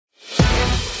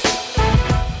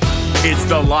It's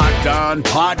the Locked On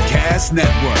Podcast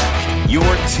Network, your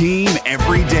team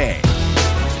every day.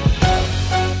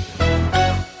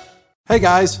 Hey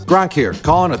guys, Gronk here,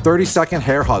 calling a 30-second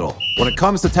hair huddle. When it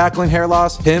comes to tackling hair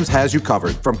loss, Hims has you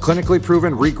covered. From clinically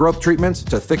proven regrowth treatments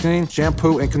to thickening,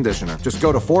 shampoo, and conditioner. Just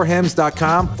go to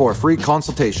 4hims.com for a free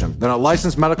consultation. Then a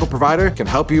licensed medical provider can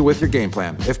help you with your game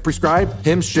plan. If prescribed,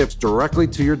 Hims ships directly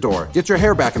to your door. Get your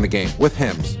hair back in the game with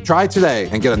Hims. Try today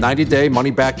and get a 90-day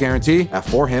money-back guarantee at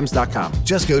 4hims.com.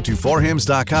 Just go to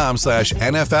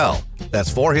 4hims.com/NFL.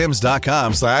 That's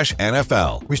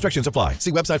 4hims.com/NFL. Restrictions apply.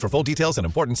 See website for full details and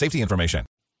important safety information.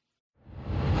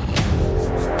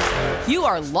 You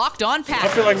are Locked On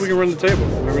Packers. I feel like we can run the table.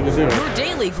 We're going to do it. Your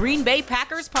daily Green Bay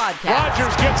Packers podcast.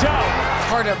 Rodgers gets out.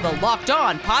 Part of the Locked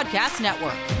On Podcast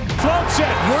Network. Floats it.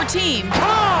 Your team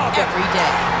every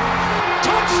day.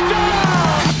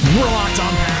 Touchdown! We're Locked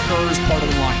On Packers, part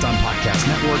of the Locked On Podcast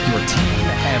Network, your team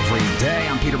every day.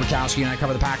 I'm Peter Bukowski, and I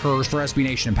cover the Packers for SB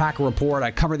Nation and Packer Report.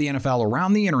 I cover the NFL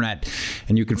around the internet,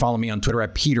 and you can follow me on Twitter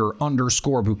at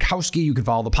Peter_Bukowski. You can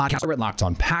follow the podcast at Locked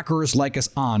On Packers. Like us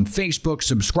on Facebook.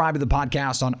 Subscribe to the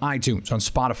podcast on iTunes, on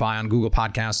Spotify, on Google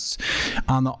Podcasts,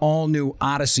 on the all-new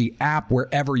Odyssey app.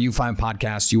 Wherever you find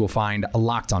podcasts, you will find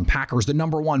Locked On Packers, the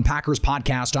number one Packers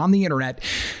podcast on the internet,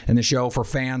 and the show for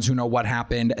fans who know what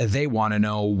happened. They want to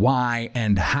know why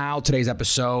and how. Today's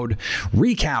episode,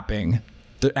 recapping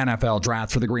the NFL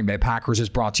draft for the Green Bay Packers, is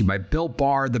brought to you by Built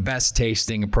Bar, the best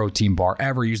tasting protein bar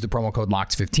ever. Use the promo code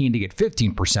LOCKED15 to get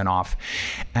 15% off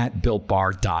at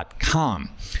BuiltBar.com.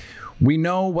 We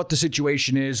know what the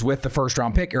situation is with the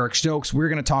first-round pick, Eric Stokes. We're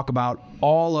going to talk about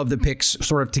all of the picks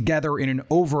sort of together in an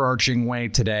overarching way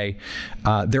today.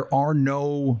 There are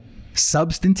no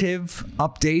substantive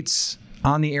updates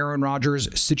on the Aaron Rodgers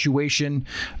situation.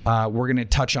 We're going to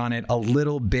touch on it a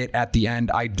little bit at the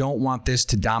end. I don't want this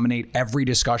to dominate every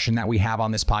discussion that we have on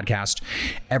this podcast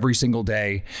every single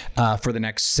day for the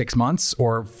next 6 months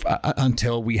or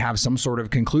until we have some sort of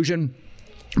conclusion.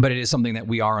 But it is something that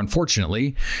we are,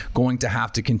 unfortunately, going to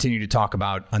have to continue to talk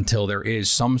about until there is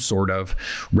some sort of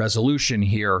resolution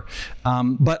here.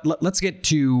 But let's get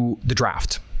to the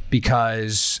draft,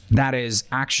 because that is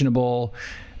actionable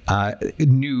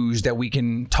news that we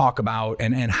can talk about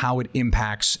and how it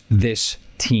impacts this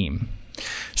team.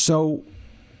 So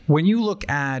when you look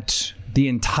at the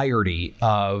entirety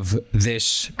of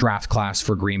this draft class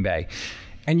for Green Bay,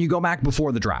 and you go back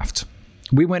before the draft,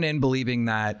 we went in believing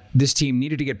that this team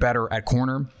needed to get better at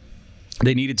corner.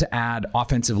 They needed to add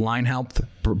offensive line help,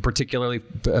 particularly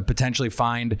potentially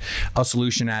find a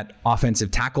solution at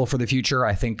offensive tackle for the future.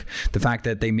 I think the fact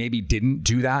that they maybe didn't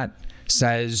do that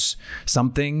says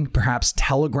something, perhaps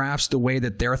telegraphs the way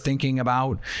that they're thinking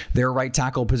about their right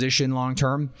tackle position long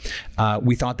term.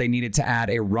 We thought they needed to add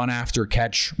a run after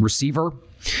catch receiver,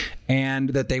 and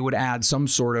that they would add some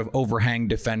sort of overhang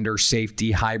defender,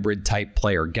 safety, hybrid type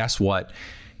player. Guess what?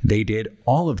 They did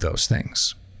all of those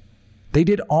things. They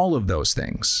did all of those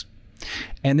things.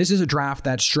 And this is a draft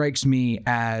that strikes me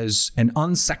as an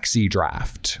unsexy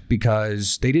draft,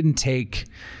 because they didn't take,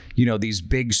 these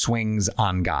big swings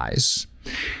on guys.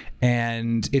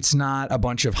 And it's not a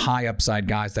bunch of high upside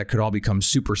guys that could all become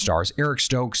superstars. Eric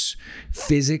Stokes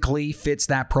physically fits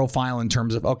that profile in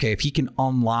terms of, okay, if he can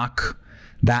unlock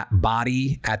that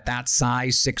body at that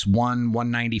size, 6'1",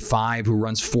 195, who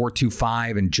runs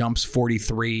 4.25 and jumps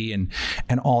 43 and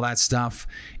all that stuff,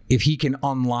 if he can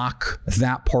unlock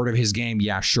that part of his game,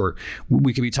 yeah, sure.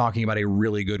 We could be talking about a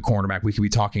really good cornerback. We could be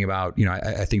talking about,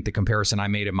 I think the comparison I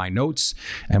made in my notes,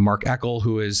 and Mark Eckel,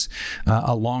 who is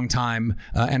a longtime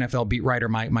NFL beat writer,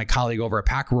 my colleague over at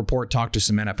Packer Report, talked to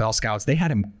some NFL scouts. They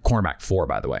had him cornerback 4,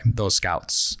 by the way, those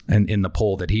scouts, and in the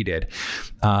poll that he did.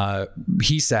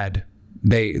 He said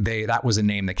that was a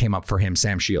name that came up for him,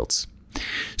 Sam Shields.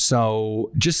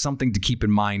 So just something to keep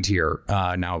in mind here.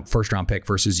 Now, first round pick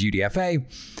versus UDFA,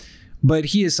 but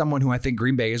he is someone who I think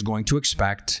Green Bay is going to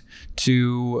expect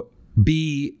to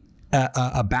be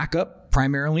a backup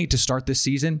primarily to start this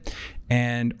season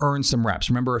and earn some reps.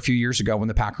 Remember a few years ago when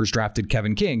the Packers drafted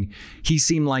Kevin King, he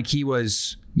seemed like he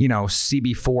was,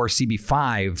 CB4,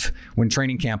 CB5 when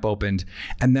training camp opened.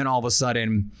 And then all of a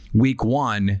sudden, week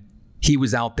 1, he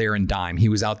was out there in dime. He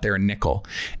was out there in nickel.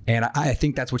 And I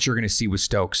think that's what you're going to see with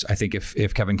Stokes. I think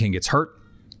if Kevin King gets hurt,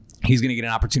 he's going to get an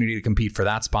opportunity to compete for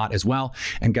that spot as well.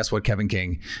 And guess what? Kevin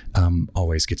King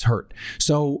always gets hurt.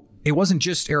 So it wasn't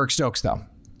just Eric Stokes, though.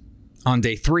 On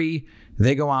day 3,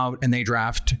 they go out and they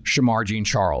draft Shamar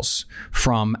Jean-Charles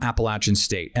from Appalachian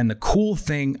State. And the cool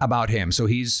thing about him, so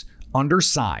he's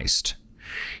undersized.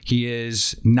 He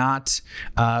is not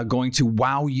going to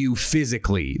wow you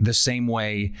physically the same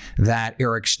way that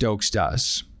Eric Stokes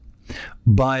does.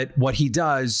 But what he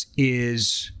does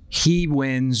is he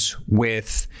wins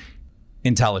with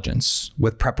intelligence,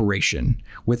 with preparation,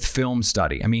 with film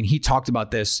study. I mean, he talked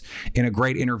about this in a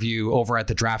great interview over at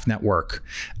the Draft Network,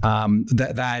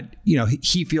 that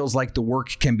he feels like the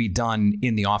work can be done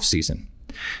in the off season.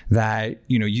 That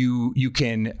you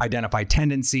can identify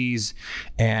tendencies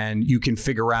and you can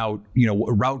figure out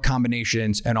route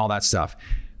combinations and all that stuff.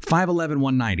 5'11",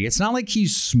 190. It's not like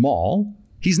he's small.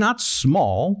 He's not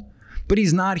small, but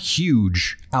he's not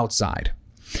huge outside.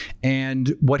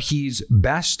 And what he's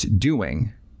best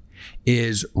doing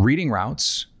is reading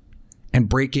routes and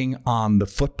breaking on the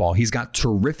football. He's got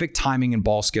terrific timing and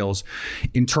ball skills.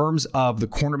 In terms of the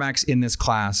cornerbacks in this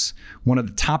class, one of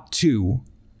the top 2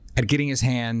 at getting his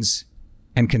hands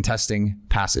and contesting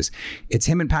passes. It's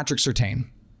him and Patrick Surtain.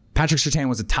 Patrick Surtain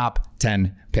was a top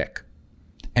 10 pick.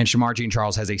 And Shamar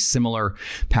Jean-Charles has a similar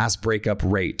pass breakup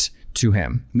rate to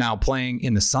him. Now playing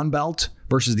in the Sun Belt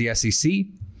versus the SEC,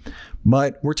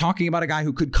 but we're talking about a guy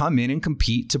who could come in and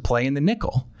compete to play in the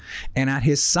nickel. And at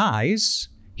his size,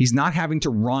 he's not having to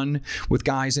run with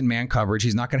guys in man coverage.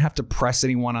 He's not going to have to press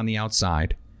anyone on the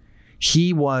outside.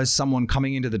 He was someone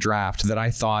coming into the draft that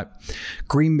I thought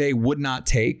Green Bay would not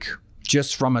take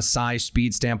just from a size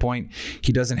speed standpoint.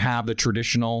 He doesn't have the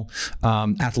traditional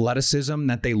athleticism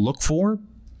that they look for.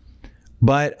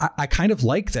 But I kind of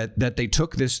like that they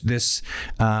took this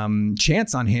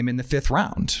chance on him in the 5th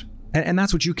round. And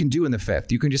that's what you can do in the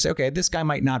 5th. You can just say, okay, this guy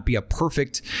might not be a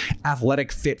perfect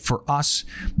athletic fit for us,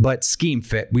 but scheme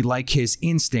fit. We like his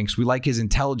instincts. We like his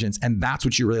intelligence. And that's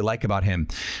what you really like about him.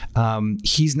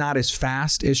 He's not as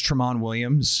fast as Tramon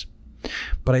Williams,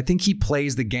 but I think he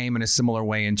plays the game in a similar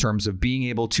way in terms of being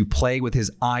able to play with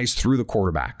his eyes through the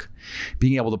quarterback,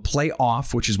 being able to play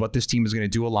off, which is what this team is going to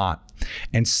do a lot,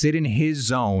 and sit in his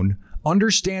zone,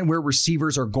 understand where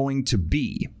receivers are going to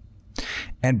be,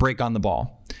 and break on the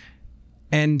ball.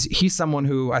 And he's someone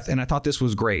who, and I thought this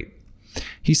was great.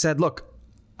 He said, look,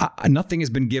 nothing has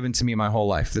been given to me my whole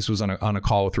life. This was on a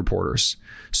call with reporters.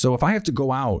 So if I have to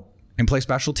go out and play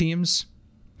special teams,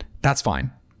 that's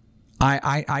fine.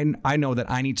 I know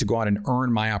that I need to go out and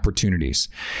earn my opportunities.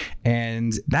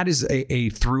 And that is a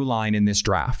through line in this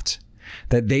draft,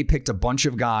 that they picked a bunch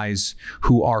of guys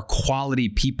who are quality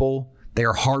people. They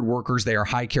are hard workers. They are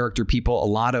high character people, a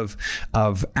lot of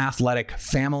athletic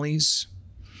families.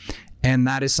 And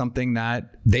that is something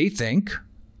that they think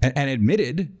and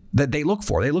admitted that they look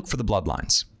for. They look for the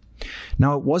bloodlines.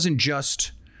 Now, it wasn't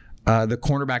just the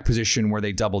cornerback position where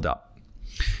they doubled up.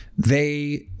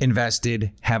 They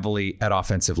invested heavily at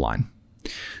offensive line.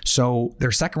 So their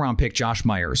 2nd round pick, Josh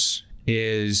Myers,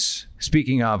 is,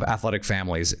 speaking of athletic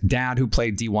families, dad who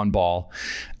played D1 ball,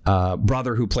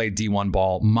 brother who played D1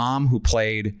 ball, mom who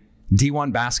played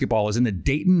D1 basketball, is in the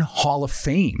Dayton Hall of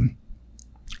Fame.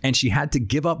 And she had to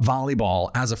give up volleyball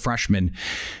as a freshman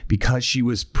because she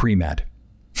was pre-med.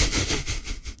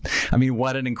 I mean,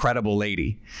 what an incredible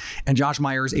lady. And Josh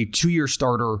Myers, a 2-year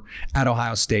starter at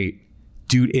Ohio State.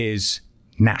 Dude is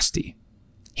nasty.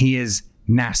 He is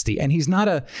nasty. And he's not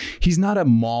a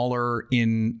mauler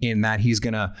in that he's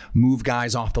going to move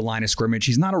guys off the line of scrimmage.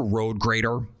 He's not a road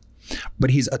grader,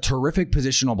 but he's a terrific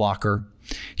positional blocker.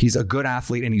 He's a good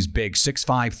athlete and he's big,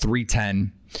 6'5",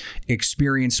 310.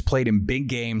 Experienced, played in big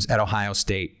games at Ohio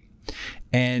State.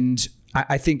 And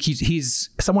I think he's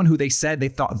someone who they said they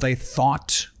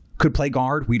thought could play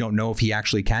guard. We don't know if he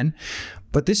actually can.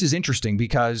 But this is interesting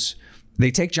because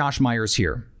they take Josh Myers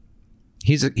here.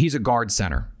 He's a guard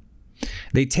center.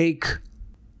 They take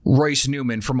Royce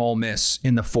Newman from Ole Miss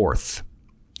in the 4th.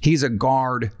 He's a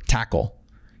guard tackle.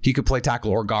 He could play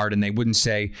tackle or guard, and they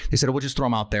said, we'll just throw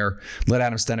him out there, let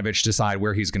Adam Stenavich decide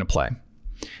where he's going to play.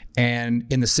 And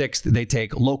in the 6th, they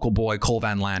take local boy Cole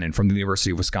Van Lanen from the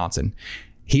University of Wisconsin.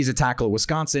 He's a tackle at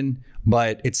Wisconsin,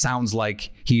 but it sounds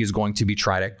like he is going to be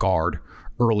tried at guard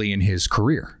early in his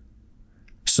career.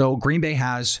 So Green Bay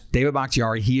has David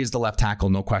Bakhtiari. He is the left tackle,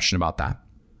 no question about that.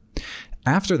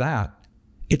 After that,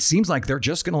 it seems like they're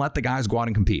just going to let the guys go out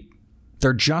and compete.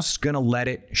 They're just going to let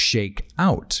it shake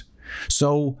out.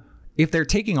 So if they're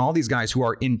taking all these guys who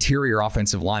are interior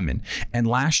offensive linemen, and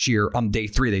last year on day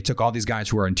 3, they took all these guys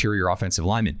who are interior offensive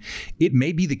linemen, it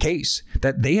may be the case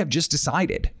that they have just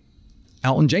decided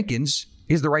Elgton Jenkins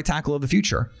is the right tackle of the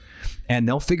future, and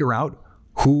they'll figure out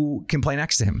who can play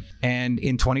next to him. And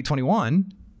in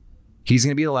 2021, he's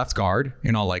going to be the left guard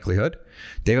in all likelihood.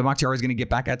 David Bakhtiari is going to get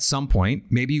back at some point.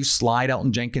 Maybe you slide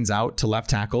Elgton Jenkins out to left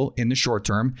tackle in the short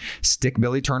term, stick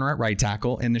Billy Turner at right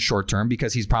tackle in the short term,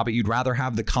 because you'd rather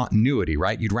have the continuity,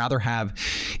 right? You'd rather have,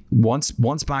 once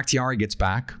Bakhtiari gets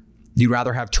back, you'd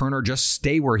rather have Turner just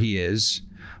stay where he is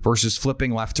versus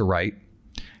flipping left to right.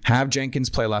 have Jenkins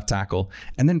play left tackle,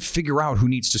 and then figure out who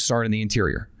needs to start in the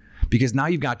interior. Because now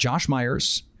you've got Josh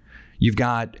Myers, you've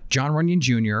got Jon Runyan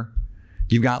Jr.,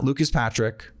 you've got Lucas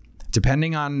Patrick.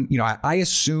 Depending on, I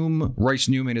assume Royce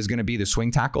Newman is going to be the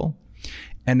swing tackle.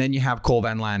 And then you have Cole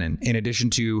Van Lanen, in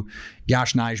addition to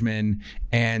Josh Nijman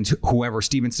and whoever,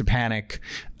 Steven Stepanek,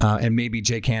 and maybe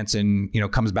Jake Hansen,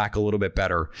 comes back a little bit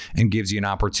better and gives you an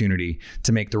opportunity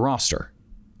to make the roster.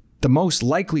 The most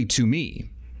likely to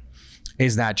me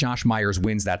is that Josh Myers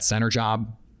wins that center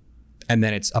job, and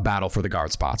then it's a battle for the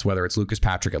guard spots, whether it's Lucas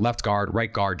Patrick at left guard,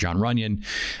 right guard, Jon Runyan,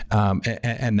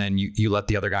 and then you let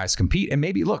the other guys compete. And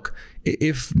maybe, look,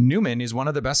 if Newman is one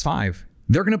of the best 5,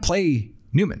 they're going to play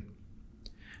Newman.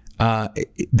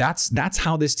 That's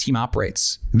how this team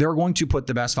operates. They're going to put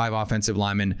the best 5 offensive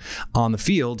linemen on the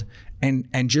field and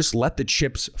just let the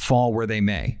chips fall where they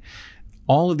may.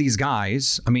 All of these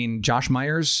guys, Josh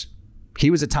Myers, he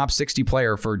was a top 60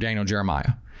 player for Daniel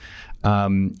Jeremiah.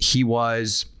 He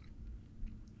was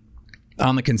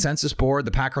on the consensus board,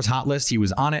 the Packers hot list. He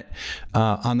was on it.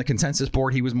 On the consensus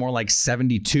board, he was more like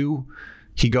 72.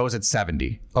 He goes at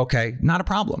 70. Okay, not a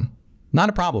problem. Not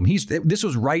a problem. This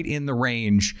was right in the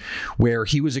range where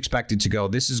he was expected to go.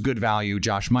 This is good value.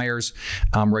 Josh Myers,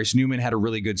 Royce Newman had a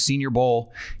really good Senior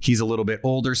Bowl. He's a little bit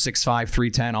older, 6'5",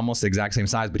 310, almost the exact same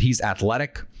size, but he's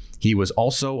athletic. He was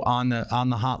also on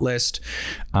the hot list.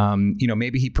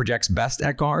 Maybe he projects best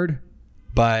at guard,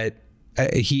 but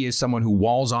he is someone who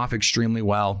walls off extremely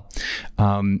well,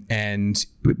 and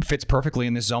fits perfectly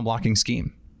in this zone blocking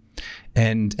scheme.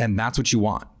 And that's what you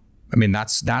want.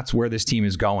 That's where this team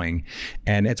is going,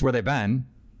 and it's where they've been,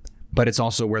 but it's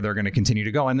also where they're going to continue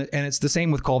to go. And it's the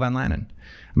same with Cole Van Lanen.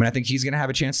 I think he's going to have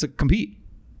a chance to compete.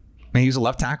 He's a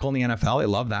left tackle in the NFL. I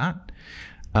love that.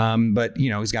 But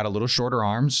he's got a little shorter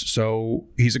arms, so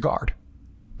he's a guard.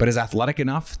 But is athletic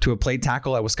enough to have played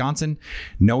tackle at Wisconsin?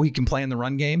 No, he can play in the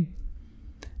run game.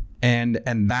 And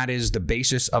that is the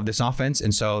basis of this offense.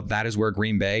 And so that is where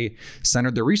Green Bay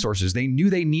centered their resources. They knew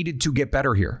they needed to get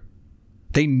better here.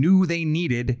 They knew they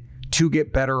needed to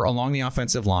get better along the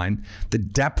offensive line, the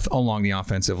depth along the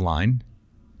offensive line,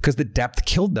 because the depth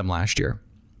killed them last year.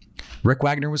 Rick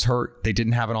Wagner was hurt. They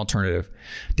didn't have an alternative.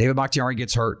 David Bakhtiari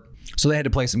gets hurt, so they had to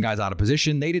play some guys out of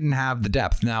position. They didn't have the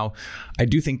depth. Now, I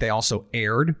do think they also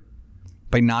erred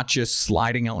by not just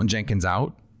sliding Elgton Jenkins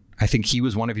out. I think he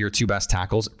was one of your 2 best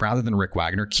tackles. Rather than Rick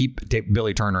Wagner, keep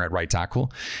Billy Turner at right tackle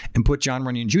and put Jon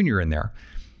Runyan Jr. in there.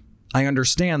 I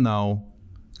understand, though,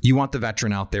 you want the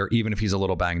veteran out there, even if he's a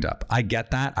little banged up. I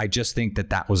get that. I just think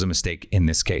that was a mistake in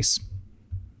this case.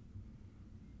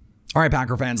 All right,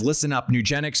 Packer fans, listen up.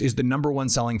 Nugenix is the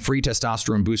 #1 selling free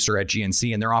testosterone booster at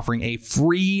GNC, and they're offering a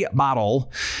free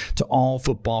bottle to all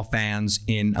football fans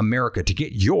in America. To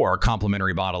get your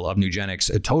complimentary bottle of Nugenix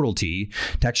Total T,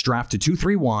 text draft to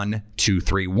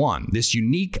 231-231. This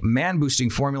unique man-boosting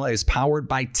formula is powered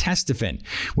by Testofen,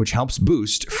 which helps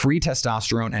boost free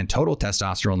testosterone and total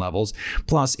testosterone levels,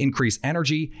 plus increase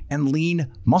energy and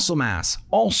lean muscle mass.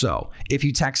 Also, if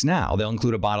you text now, they'll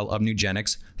include a bottle of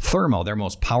Nugenix Thermo, their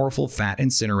most powerful fat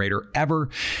incinerator ever,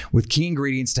 with key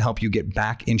ingredients to help you get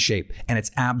back in shape. And it's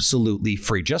absolutely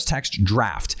free. Just text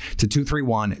DRAFT to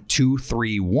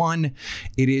 231-231.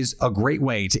 It is a great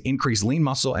way to increase lean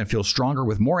muscle and feel stronger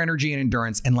with more energy and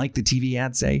endurance. And like the TV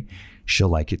ads say, she'll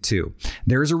like it too.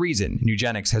 There's a reason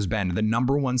Nugenix has been the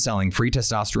 #1 selling free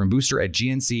testosterone booster at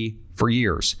GNC for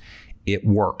years. It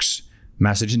works.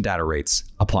 Message and data rates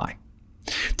apply.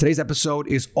 Today's episode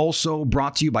is also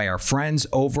brought to you by our friends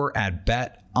over at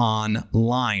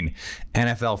BetOnline.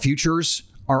 NFL futures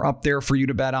are up there for you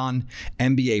to bet on.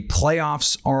 NBA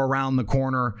playoffs are around the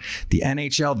corner. The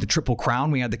NHL, the Triple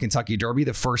Crown. We had the Kentucky Derby,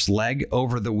 the first leg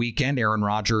over the weekend. Aaron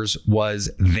Rodgers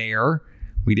was there.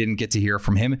 We didn't get to hear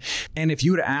from him. And if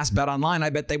you would have asked BetOnline, I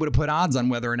bet they would have put odds on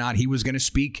whether or not he was going to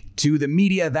speak to the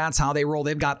media. That's how they roll.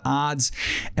 They've got odds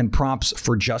and props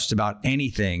for just about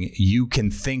anything you can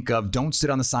think of. Don't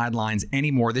sit on the sidelines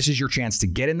anymore. This is your chance to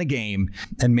get in the game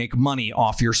and make money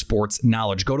off your sports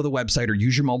knowledge. Go to the website or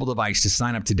use your mobile device to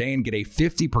sign up today and get a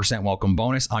 50% welcome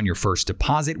bonus on your first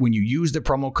deposit when you use the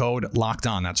promo code Locked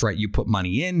On. That's right. You put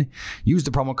money in, use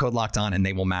the promo code Locked On, and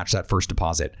they will match that first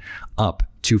deposit up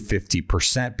to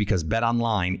 50% because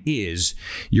BetOnline is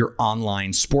your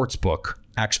online sportsbook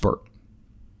expert.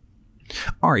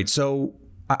 All right, so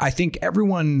I think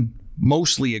everyone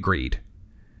mostly agreed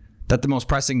that the most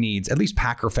pressing needs, at least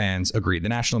Packer fans agreed. The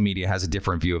national media has a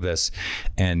different view of this,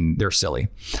 and they're silly.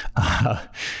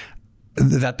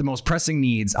 That the most pressing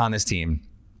needs on this team,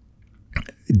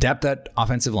 depth at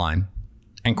offensive line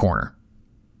and corner.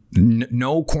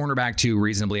 No cornerback 2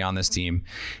 reasonably on this team,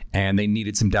 and they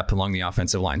needed some depth along the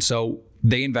offensive line. So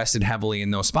they invested heavily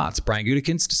in those spots. Brian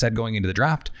Gutekunst said going into the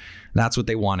draft, that's what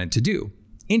they wanted to do.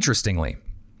 Interestingly,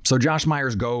 so Josh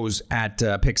Myers goes at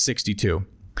pick 62.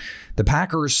 The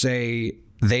Packers say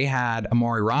they had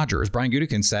Amari Rodgers. Brian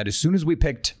Gutekunst said as soon as we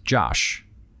picked Josh,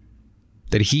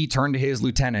 that he turned to his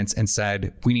lieutenants and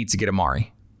said, we need to get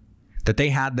Amari. That they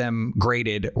had them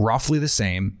graded roughly the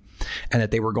same and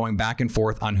that they were going back and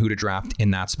forth on who to draft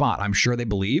in that spot. I'm sure they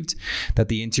believed that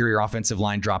the interior offensive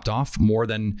line dropped off more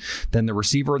than the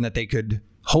receiver and that they could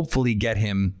hopefully get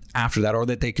him after that, or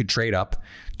that they could trade up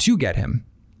to get him.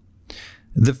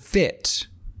 The fit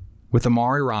with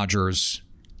Amari Rodgers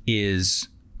is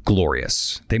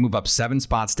glorious. They move up 7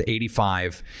 spots to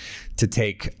 85 to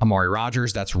take Amari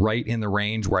Rodgers. That's right in the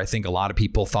range where I think a lot of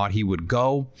people thought he would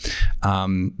go.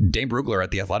 Dane Brugler at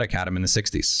The Athletic had him in the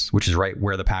 60s, which is right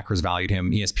where the Packers valued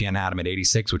him. ESPN had him at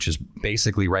 86, which is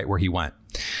basically right where he went.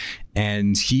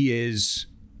 And he is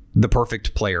the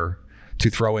perfect player to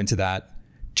throw into that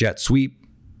jet sweep,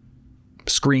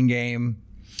 screen game,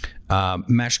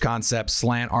 mesh concept,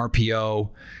 slant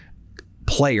RPO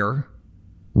player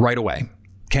right away.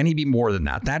 Can he be more than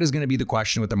that? That is going to be the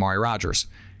question with Amari Rodgers.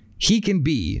 He can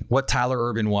be what Tyler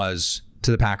Ervin was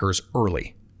to the Packers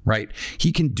early, right?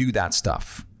 He can do that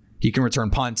stuff. He can return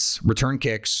punts, return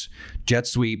kicks, jet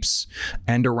sweeps,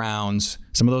 end arounds,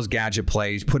 some of those gadget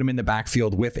plays, put him in the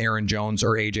backfield with Aaron Jones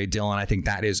or A.J. Dillon. I think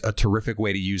that is a terrific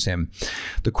way to use him.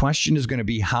 The question is going to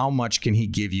be how much can he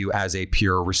give you as a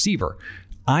pure receiver?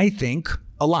 I think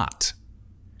a lot.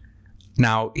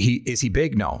 Now, is he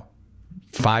big? No.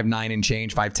 5'9" and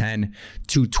change, 5'10",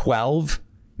 212,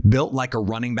 built like a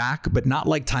running back, but not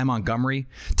like Ty Montgomery.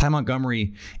 Ty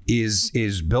Montgomery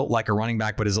is built like a running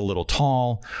back, but is a little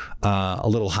tall, a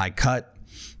little high cut,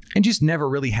 and just never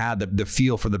really had the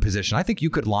feel for the position. I think you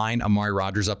could line Amari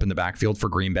Rodgers up in the backfield for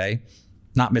Green Bay,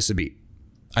 not miss a beat.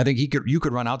 I think you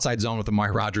could run outside zone with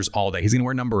Amari Rodgers all day. He's going to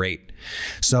wear number 8.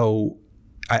 So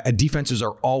defenses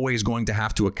are always going to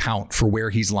have to account for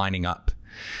where he's lining up.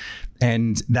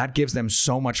 And that gives them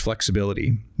so much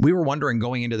flexibility. We were wondering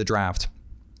going into the draft,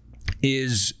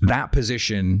 is that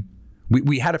position,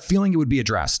 we had a feeling it would be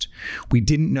addressed. We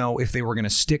didn't know if they were going to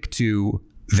stick to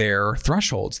their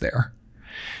thresholds there.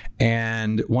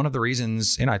 And one of the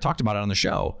reasons, and I talked about it on the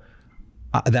show,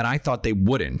 that I thought they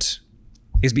wouldn't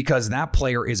is because that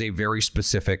player is a very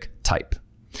specific type.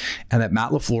 And that Matt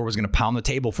LaFleur was going to pound the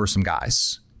table for some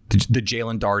guys. The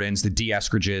Jalen Dardens, the D.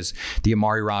 Eskridges, the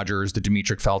Amari Rodgers, the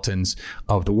Demetric Feltons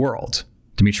of the world.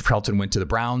 Demetric Felton went to the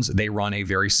Browns. They run a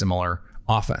very similar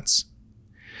offense.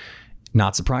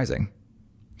 Not surprising.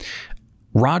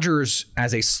 Rodgers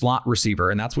as a slot receiver,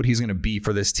 and that's what he's going to be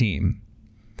for this team,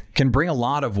 can bring a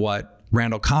lot of what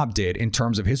Randall Cobb did in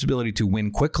terms of his ability to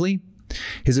win quickly,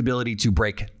 his ability to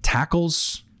break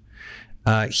tackles.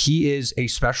 He is a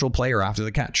special player after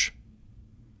the catch.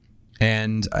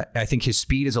 And I think his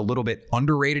speed is a little bit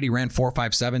underrated. He ran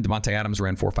 4.57. Devontae Adams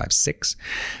ran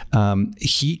 4.56.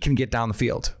 He can get down the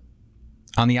field.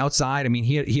 On the outside, I mean,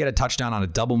 he had a touchdown on a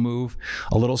double move,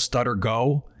 a little stutter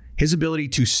go. His ability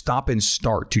to stop and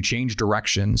start, to change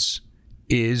directions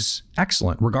is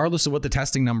excellent, regardless of what the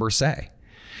testing numbers say.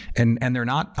 And they're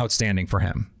not outstanding for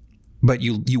him. But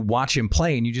you watch him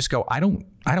play and you just go, I don't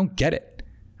get it.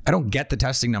 I don't get the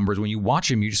testing numbers. When you watch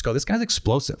him, you just go, this guy's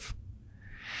explosive.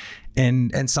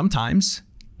 And sometimes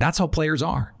that's how players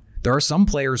are. There are some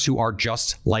players who are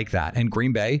just like that. And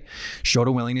Green Bay showed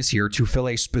a willingness here to fill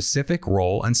a specific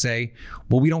role and say,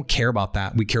 well, we don't care about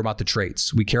that. We care about the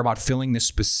traits. We care about filling this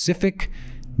specific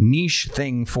niche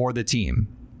thing for the team.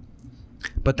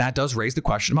 But that does raise the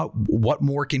question about what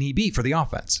more can he be for the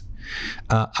offense?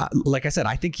 Like I said,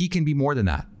 I think he can be more than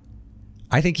that.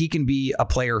 I think he can be a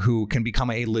player who can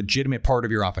become a legitimate part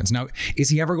of your offense. Now, is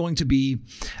he ever going to be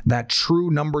that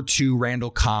true number 2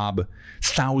 Randall Cobb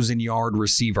 1,000-yard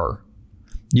receiver?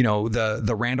 You know,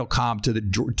 the Randall Cobb to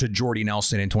Jordy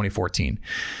Nelson in 2014.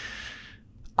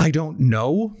 I don't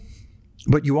know,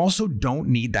 but you also don't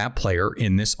need that player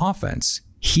in this offense.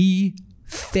 He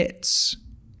fits.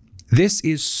 This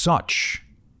is such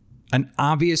an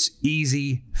obvious,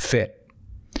 easy fit.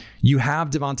 You have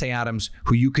Devontae Adams,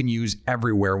 who you can use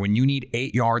everywhere. When you need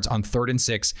 8 yards on 3rd and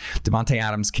 6, Devontae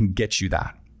Adams can get you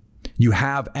that. You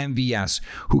have MVS,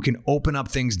 who can open up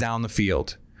things down the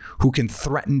field, who can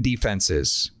threaten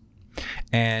defenses,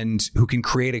 and who can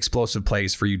create explosive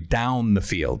plays for you down the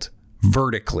field,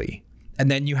 vertically. And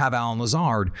then you have Allen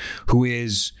Lazard, who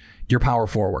is your power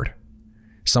forward,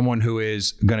 someone who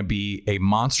is going to be a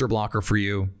monster blocker for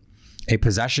you, a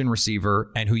possession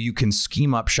receiver, and who you can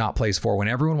scheme up shot plays for. When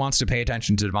everyone wants to pay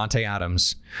attention to Devontae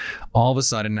Adams, all of a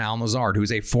sudden Allen Lazard,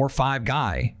 who's a 4.5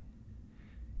 guy,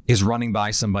 is running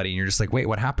by somebody and you're just like, wait,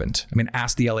 what happened? I mean,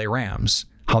 ask the LA Rams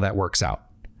how that works out.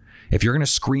 If you're going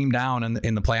to scream down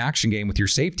in the play action game with your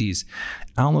safeties,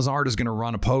 Allen Lazard is going to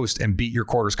run a post and beat your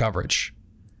quarters coverage.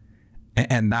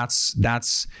 And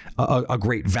that's a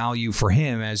great value for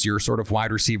him as your sort of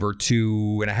wide receiver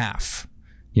 2.5.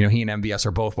 You know, he and MVS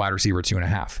are both wide receiver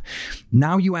 2.5.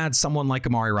 Now you add someone like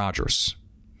Amari Rodgers,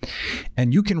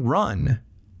 and you can run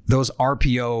those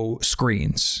RPO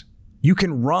screens. You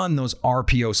can run those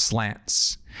RPO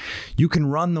slants. You can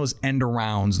run those end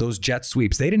arounds, those jet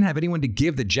sweeps. They didn't have anyone to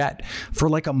give the jet for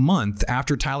like a month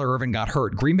after Tyler Ervin got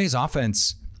hurt. Green Bay's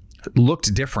offense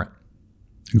looked different.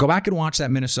 Go back and watch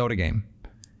that Minnesota game.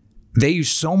 They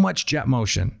used so much jet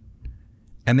motion,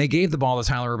 and they gave the ball to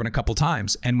Tyler Ervin a couple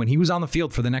times. And when he was on the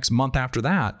field for the next month after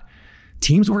that,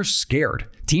 teams were scared.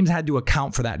 Teams had to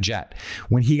account for that jet.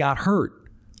 When he got hurt,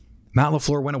 Matt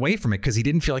LaFleur went away from it because he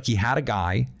didn't feel like he had a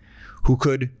guy who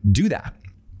could do that,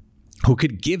 who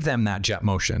could give them that jet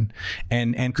motion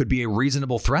and could be a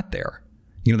reasonable threat there.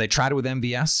 You know, they tried it with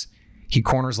MVS. He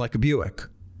corners like a Buick.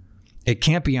 It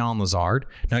can't be Allen Lazard.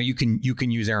 Now you can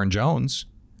use Aaron Jones,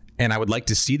 and I would like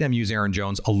to see them use Aaron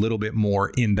Jones a little bit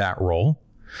more in that role.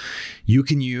 You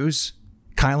can use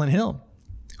Kylan Hill,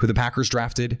 who the Packers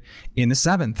drafted in the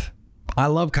 7th. I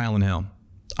love Kylan Hill.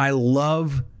 I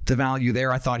love the value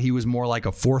there. I thought he was more like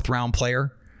a 4th round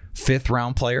player, 5th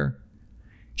round player.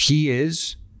 He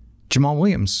is Jamal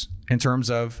Williams in terms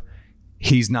of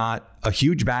he's not a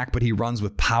huge back, but he runs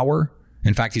with power.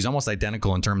 In fact, he's almost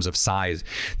identical in terms of size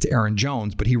to Aaron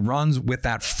Jones, but he runs with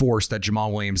that force that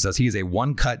Jamal Williams does. He is a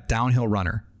one-cut downhill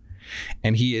runner,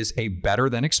 and he is a better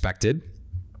than expected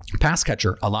pass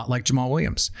catcher, a lot like Jamal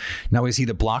Williams. Now, is he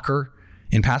the blocker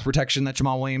in pass protection that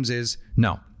Jamal Williams is?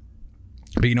 No.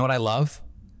 But you know what I love?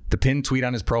 The pinned tweet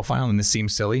on his profile, and this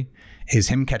seems silly, is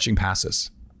him catching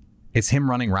passes. It's him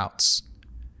running routes,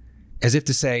 as if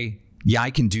to say, yeah, I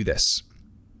can do this.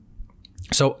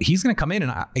 So he's going to come in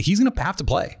and he's going to have to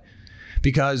play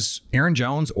because Aaron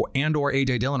Jones or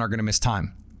A.J. Dillon are going to miss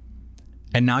time.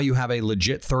 And now you have a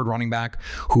legit third running back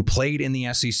who played in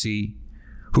the SEC,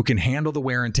 who can handle the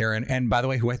wear and tear, and by the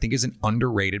way, who I think is an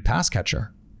underrated pass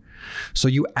catcher. So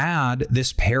you add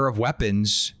this pair of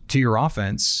weapons to your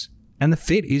offense, and the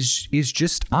fit is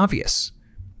just obvious.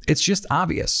 It's just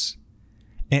obvious.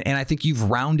 And I think you've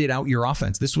rounded out your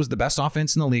offense. This was the best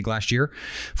offense in the league last year.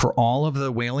 For all of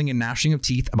the wailing and gnashing of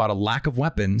teeth about a lack of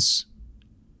weapons,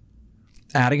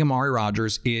 adding Amari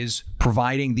Rodgers is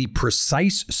providing the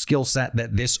precise skill set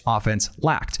that this offense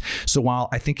lacked. So while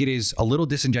I think it is a little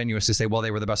disingenuous to say, well,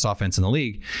 they were the best offense in the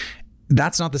league,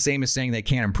 that's not the same as saying they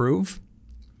can't improve.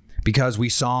 Because we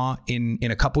saw in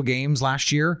a couple games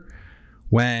last year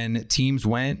when teams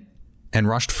went and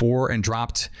rushed 4 and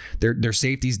dropped their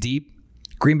safeties deep,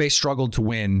 Green Bay struggled to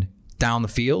win down the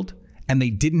field, and they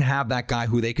didn't have that guy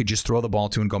who they could just throw the ball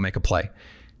to and go make a play.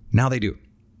 Now they do.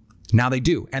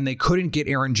 And they couldn't get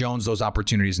Aaron Jones those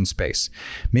opportunities in space.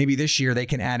 Maybe this year they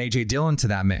can add A.J. Dillon to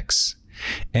that mix,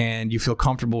 and you feel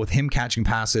comfortable with him catching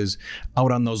passes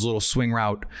out on those little swing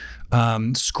route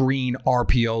screen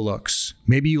RPO looks.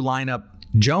 Maybe you line up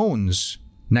Jones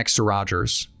next to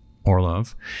Rodgers or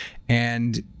Love,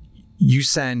 and you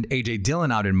send A.J.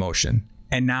 Dillon out in motion.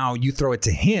 And now you throw it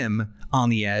to him on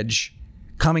the edge,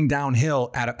 coming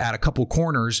downhill at a couple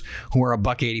corners who are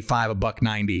 $185,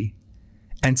 $190,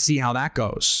 and see how that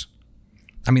goes.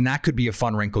 I mean, that could be a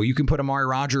fun wrinkle. You can put Amari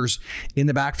Rodgers in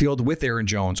the backfield with Aaron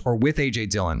Jones or with A.J.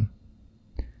 Dillon.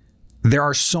 There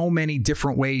are so many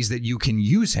different ways that you can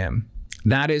use him.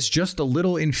 That is just a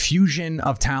little infusion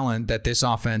of talent that this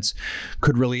offense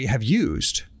could really have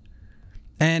used.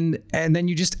 And then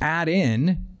you just add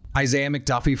in Isaiah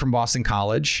McDuffie from Boston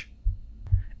College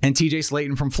and TJ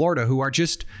Slayton from Florida, who are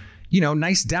just,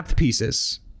 nice depth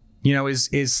pieces.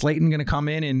 Is Slayton going to come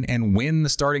in and win the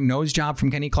starting nose job from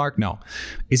Kenny Clark? No.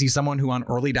 Is he someone who on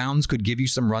early downs could give you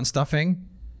some run stuffing?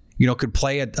 Could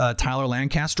play a Tyler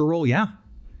Lancaster role? Yeah,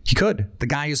 he could. The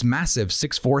guy is massive,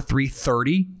 6'4",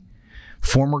 330,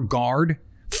 former guard,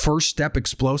 first step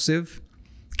explosive,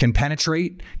 can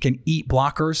penetrate, can eat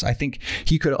blockers. I think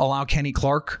he could allow Kenny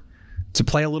Clark to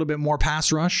play a little bit more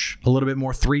pass rush, a little bit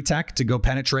more 3-tech to go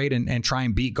penetrate and try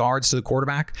and beat guards to the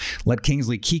quarterback. Let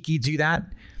Kingsley Keke do that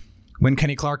when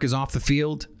Kenny Clark is off the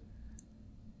field.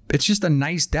 It's just a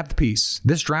nice depth piece.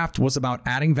 This draft was about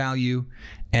adding value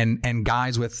and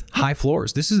guys with high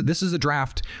floors. This is a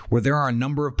draft where there are a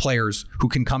number of players who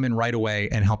can come in right away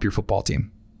and help your football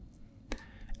team.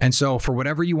 And so for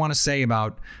whatever you want to say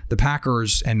about the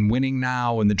Packers and winning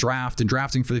now and the draft and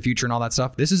drafting for the future and all that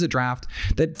stuff, this is a draft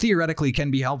that theoretically can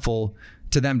be helpful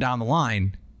to them down the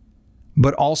line,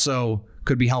 but also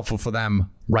could be helpful for them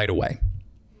right away.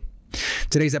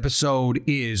 Today's episode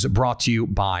is brought to you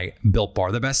by Built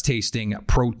Bar, the best tasting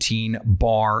protein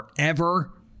bar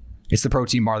ever. It's the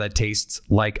protein bar that tastes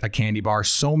like a candy bar.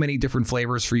 So many different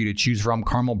flavors for you to choose from.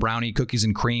 Caramel brownie, cookies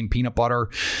and cream, peanut butter,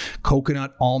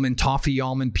 coconut almond, toffee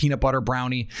almond, peanut butter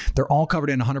brownie. They're all covered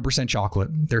in 100% chocolate.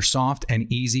 They're soft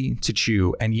and easy to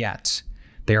chew, and yet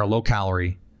they are low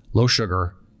calorie, low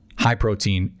sugar, high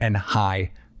protein, and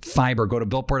high fiber. Go to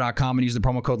BuiltBar.com and use the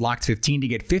promo code LOCKED15 to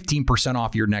get 15%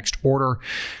 off your next order.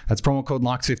 That's promo code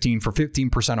LOCKED15 for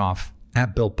 15% off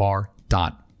at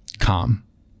BuiltBar.com.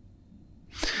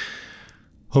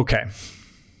 Okay.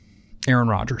 Aaron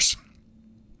Rodgers.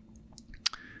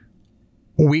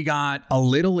 We got a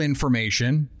little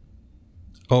information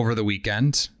over the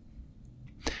weekend,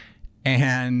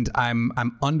 and I'm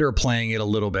underplaying it a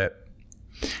little bit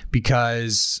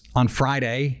because on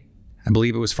Friday, I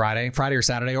believe it was Friday or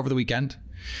Saturday over the weekend,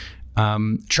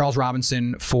 Charles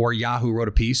Robinson for Yahoo wrote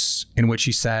a piece in which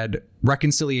he said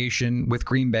reconciliation with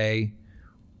Green Bay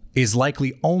is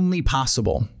likely only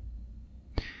possible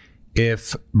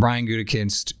if Brian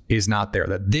Gutekunst is not there.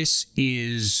 That this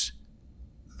is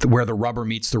where the rubber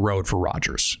meets the road for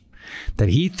Rodgers. That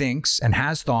he thinks and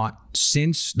has thought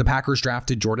since the Packers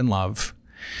drafted Jordan Love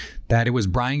that it was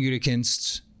Brian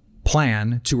Gutekunst's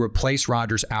plan to replace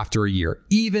Rodgers after a year,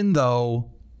 even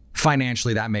though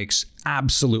financially that makes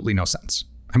absolutely no sense.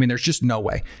 I mean, there's just no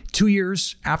way. 2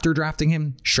 years after drafting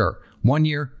him, sure. 1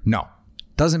 year, no.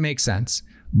 Doesn't make sense.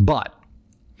 But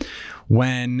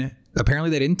when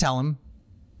apparently they didn't tell him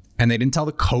and they didn't tell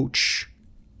the coach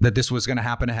that this was going to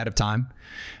happen ahead of time.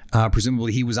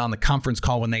 Presumably he was on the conference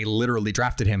call when they literally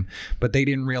drafted him, but they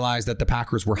didn't realize that the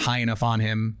Packers were high enough on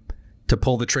him to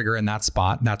pull the trigger in that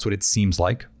spot. That's what it seems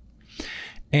like.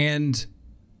 And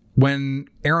when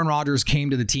Aaron Rodgers came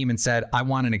to the team and said, I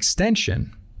want an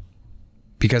extension,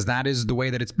 because that is the way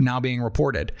that it's now being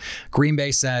reported, Green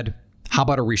Bay said, how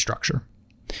about a restructure?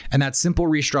 And that simple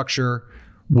restructure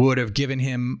would have given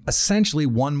him essentially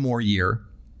 1 more year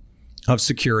of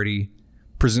security.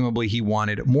 Presumably he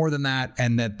wanted more than that,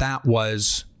 and that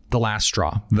was the last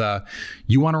straw.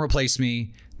 You want to replace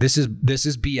me, this is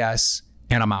BS,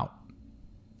 and I'm out.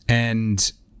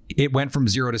 And it went from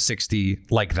 0 to 60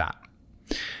 like that.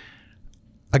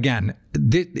 Again,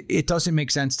 it doesn't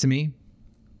make sense to me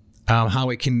how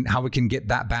it can get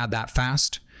that bad that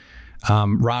fast.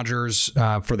 Rodgers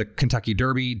for the Kentucky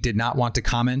Derby did not want to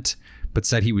comment, but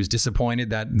said he was disappointed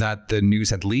that the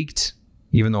news had leaked,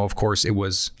 even though, of course, it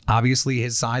was obviously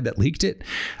his side that leaked it.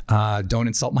 Don't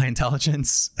insult my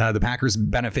intelligence. The Packers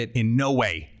benefit in no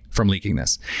way from leaking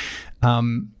this.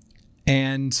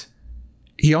 And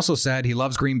he also said he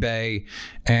loves Green Bay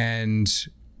and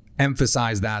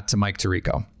emphasized that to Mike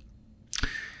Tirico.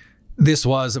 This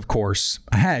was, of course,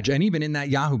 a hedge. And even in that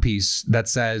Yahoo piece that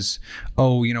says,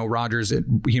 Rodgers,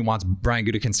 he wants Brian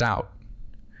Gutekunst out.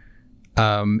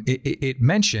 It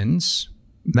mentions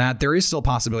that there is still a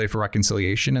possibility for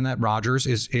reconciliation and that Rodgers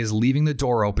is leaving the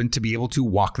door open to be able to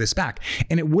walk this back.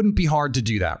 And it wouldn't be hard to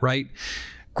do that, right?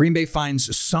 Green Bay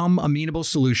finds some amenable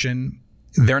solution.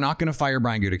 They're not going to fire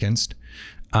Brian Gutekunst.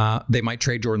 They might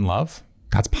trade Jordan Love.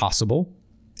 That's possible.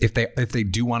 If they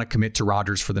do want to commit to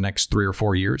Rodgers for the next 3 or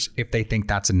 4 years, if they think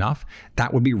that's enough,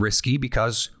 that would be risky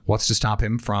because what's to stop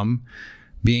him from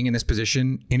being in this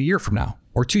position in a year from now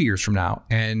or 2 years from now?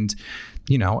 And,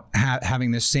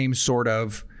 having this same sort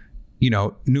of,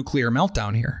 nuclear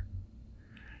meltdown here.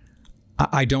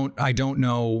 I don't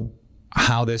know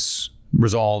how this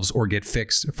resolves or get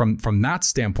fixed from that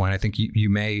standpoint. I think you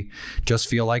may just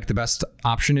feel like the best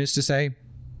option is to say,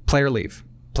 player leave,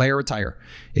 player retire.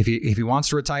 If he wants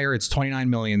to retire, it's $29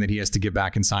 million that he has to give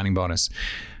back in signing bonus.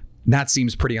 That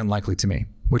seems pretty unlikely to me,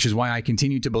 which is why I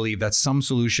continue to believe that some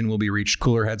solution will be reached,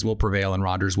 cooler heads will prevail, and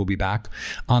Rodgers will be back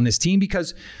on this team,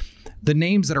 because the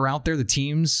names that are out there, the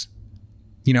teams,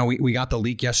 we got the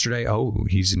leak yesterday. Oh,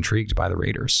 he's intrigued by the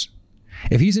Raiders.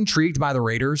 If he's intrigued by the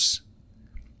Raiders,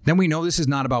 then we know this is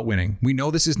not about winning. We know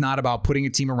this is not about putting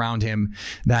a team around him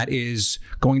that is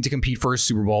going to compete for a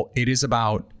Super Bowl. It is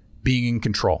about being in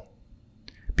control.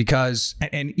 Because,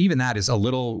 and even that is a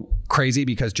little crazy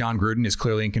because John Gruden is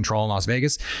clearly in control in Las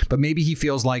Vegas, but maybe he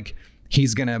feels like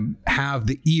he's going to have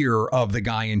the ear of the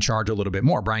guy in charge a little bit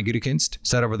more. Brian Gutekunst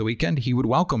said over the weekend he would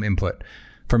welcome input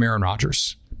from Aaron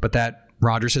Rodgers, but that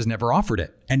Rodgers has never offered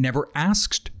it and never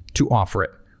asked to offer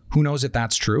it. Who knows if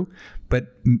that's true,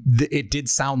 but it did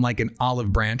sound like an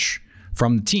olive branch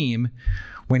from the team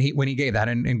when he gave that.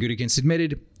 And Gutekunst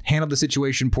admitted, handled the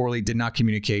situation poorly, did not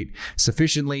communicate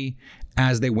sufficiently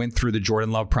as they went through the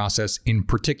Jordan Love process in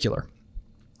particular.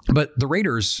 But the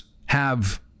Raiders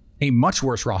have a much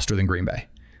worse roster than Green Bay.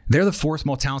 They're the fourth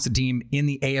most talented team in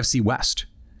the AFC West.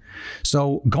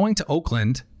 So going to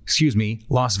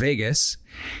Las Vegas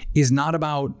is not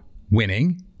about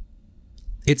winning.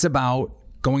 It's about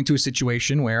going to a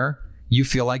situation where you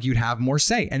feel like you'd have more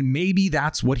say. And maybe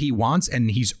that's what he wants,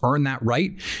 and he's earned that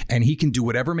right, and he can do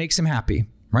whatever makes him happy,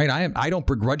 right? I don't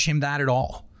begrudge him that at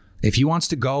all. If he wants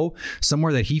to go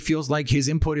somewhere that he feels like his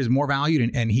input is more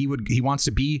valued and he wants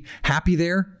to be happy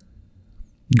there,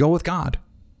 go with God.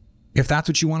 If that's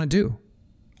what you want to do,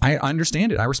 I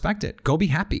understand it. I respect it. Go be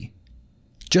happy.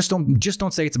 Just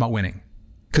don't say it's about winning,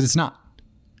 because it's not.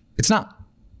 It's not.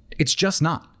 It's just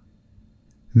not.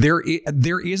 There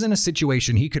isn't a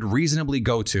situation he could reasonably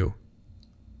go to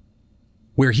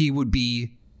where he would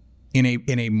be in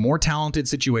a more talented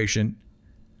situation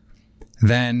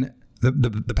than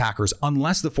the Packers,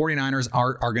 unless the 49ers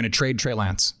are going to trade Trey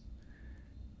Lance.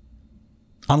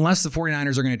 Unless the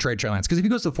 49ers are going to trade Trey Lance. Because if he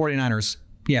goes to the 49ers,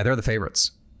 yeah, they're the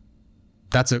favorites.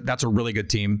 That's a really good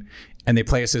team, and they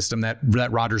play a system that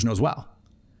Rodgers knows well,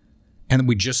 and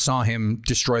we just saw him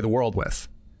destroy the world with.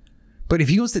 But if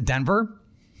he goes to Denver,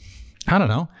 I don't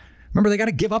know. Remember, they got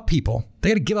to give up people. They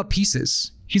got to give up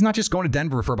pieces. He's not just going to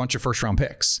Denver for a bunch of first round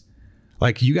picks.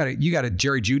 Like you got to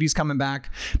Jerry Jeudy's coming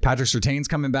back, Patrick Surtain's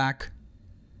coming back,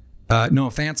 Noah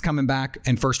Fant's coming back,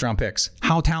 and first round picks.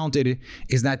 How talented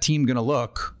is that team going to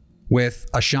look with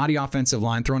a shoddy offensive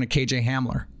line thrown at KJ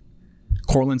Hamler,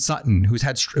 Cortland Sutton, who's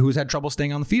had trouble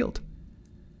staying on the field,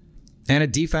 and a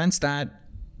defense that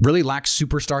really lacks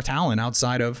superstar talent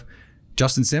outside of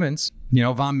Justin Simmons?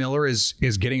 Von Miller is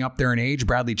getting up there in age.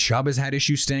 Bradley Chubb has had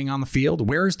issues staying on the field.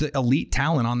 Where is the elite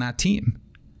talent on that team?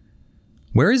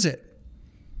 Where is it?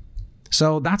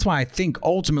 So that's why I think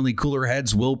ultimately cooler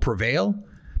heads will prevail,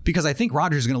 because I think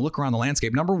Rodgers is going to look around the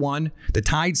landscape. Number one, the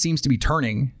tide seems to be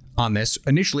turning on this.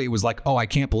 Initially, it was like, oh, I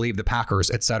can't believe the Packers,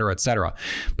 et cetera, et cetera.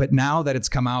 But now that it's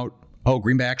come out, oh,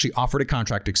 Green Bay actually offered a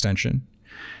contract extension.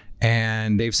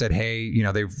 And they've said, hey,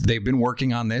 they've been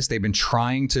working on this. They've been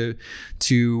trying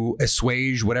to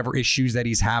assuage whatever issues that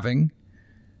he's having.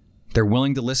 They're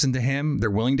willing to listen to him.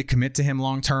 They're willing to commit to him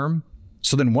long term.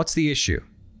 So then what's the issue?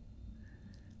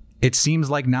 It seems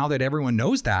like now that everyone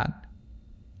knows that,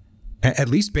 at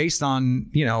least based on,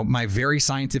 my very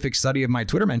scientific study of my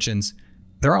Twitter mentions,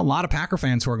 there are a lot of Packer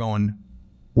fans who are going,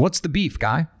 what's the beef,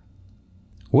 guy?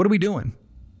 What are we doing?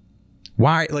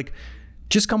 Why?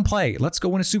 Just come play. Let's go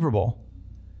win a Super Bowl.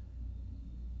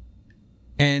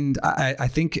 And I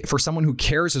think for someone who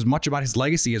cares as much about his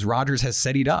legacy as Rodgers has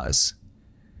said he does,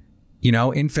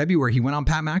 in February, he went on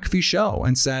Pat McAfee's show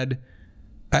and said,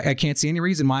 I can't see any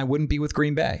reason why I wouldn't be with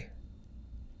Green Bay.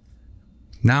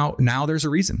 Now there's a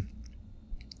reason.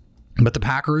 But the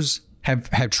Packers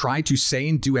have tried to say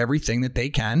and do everything that they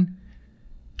can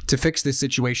to fix this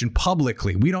situation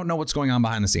publicly. We don't know what's going on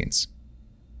behind the scenes.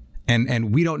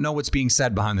 And we don't know what's being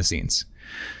said behind the scenes.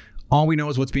 All we know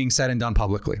is what's being said and done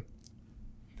publicly.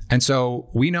 And so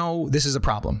we know this is a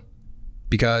problem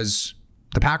because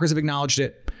the Packers have acknowledged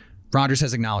it. Rodgers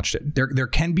has acknowledged it. There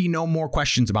can be no more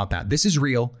questions about that. This is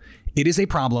real. It is a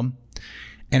problem.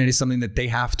 And it is something that they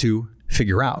have to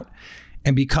figure out.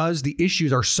 And because the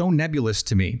issues are so nebulous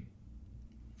to me,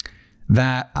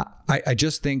 that I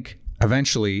just think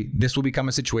eventually this will become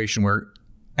a situation where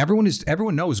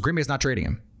everyone knows Green Bay is not trading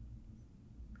him.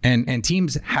 And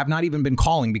teams have not even been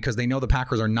calling because they know the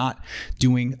Packers are not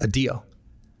doing a deal.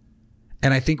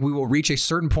 And I think we will reach a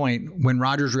certain point when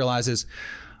Rodgers realizes,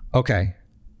 okay,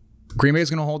 Green Bay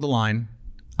is going to hold the line.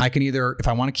 I can either, if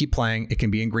I want to keep playing, it can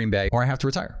be in Green Bay, or I have to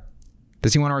retire.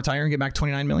 Does he want to retire and get back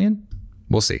 $29 million?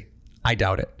 We'll see. I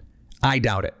doubt it.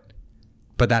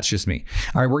 But that's just me.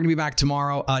 All right, we're going to be back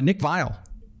tomorrow. Nick Viall,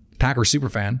 Packers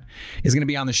superfan, is going to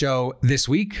be on the show this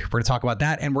week. We're going to talk about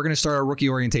that, and we're going to start our rookie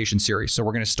orientation series. So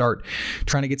we're going to start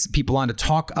trying to get some people on to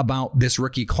talk about this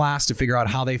rookie class, to figure out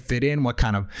how they fit in, what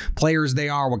kind of players they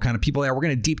are, what kind of people they are. We're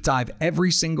going to deep dive every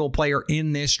single player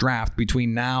in this draft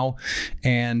between now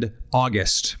and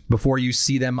August before you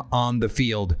see them on the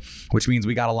field, which means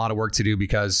we got a lot of work to do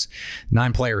because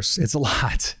 9 players, it's a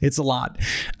lot.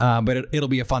 But it'll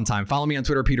be a fun time. Follow me on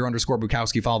Twitter,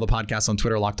 Peter_Bukowski. Follow the podcast on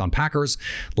Twitter, Locked On Packers.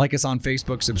 Like us on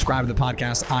Facebook, subscribe to the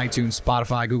podcast, iTunes,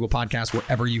 Spotify, Google Podcasts,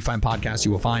 wherever you find podcasts,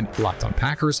 you will find Locked On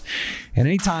Packers. And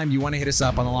anytime you want to hit us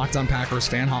up on the Locked On Packers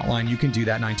fan hotline, you can do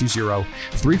that,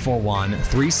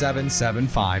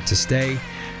 920-341-3775, to stay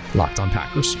Locked On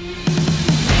Packers.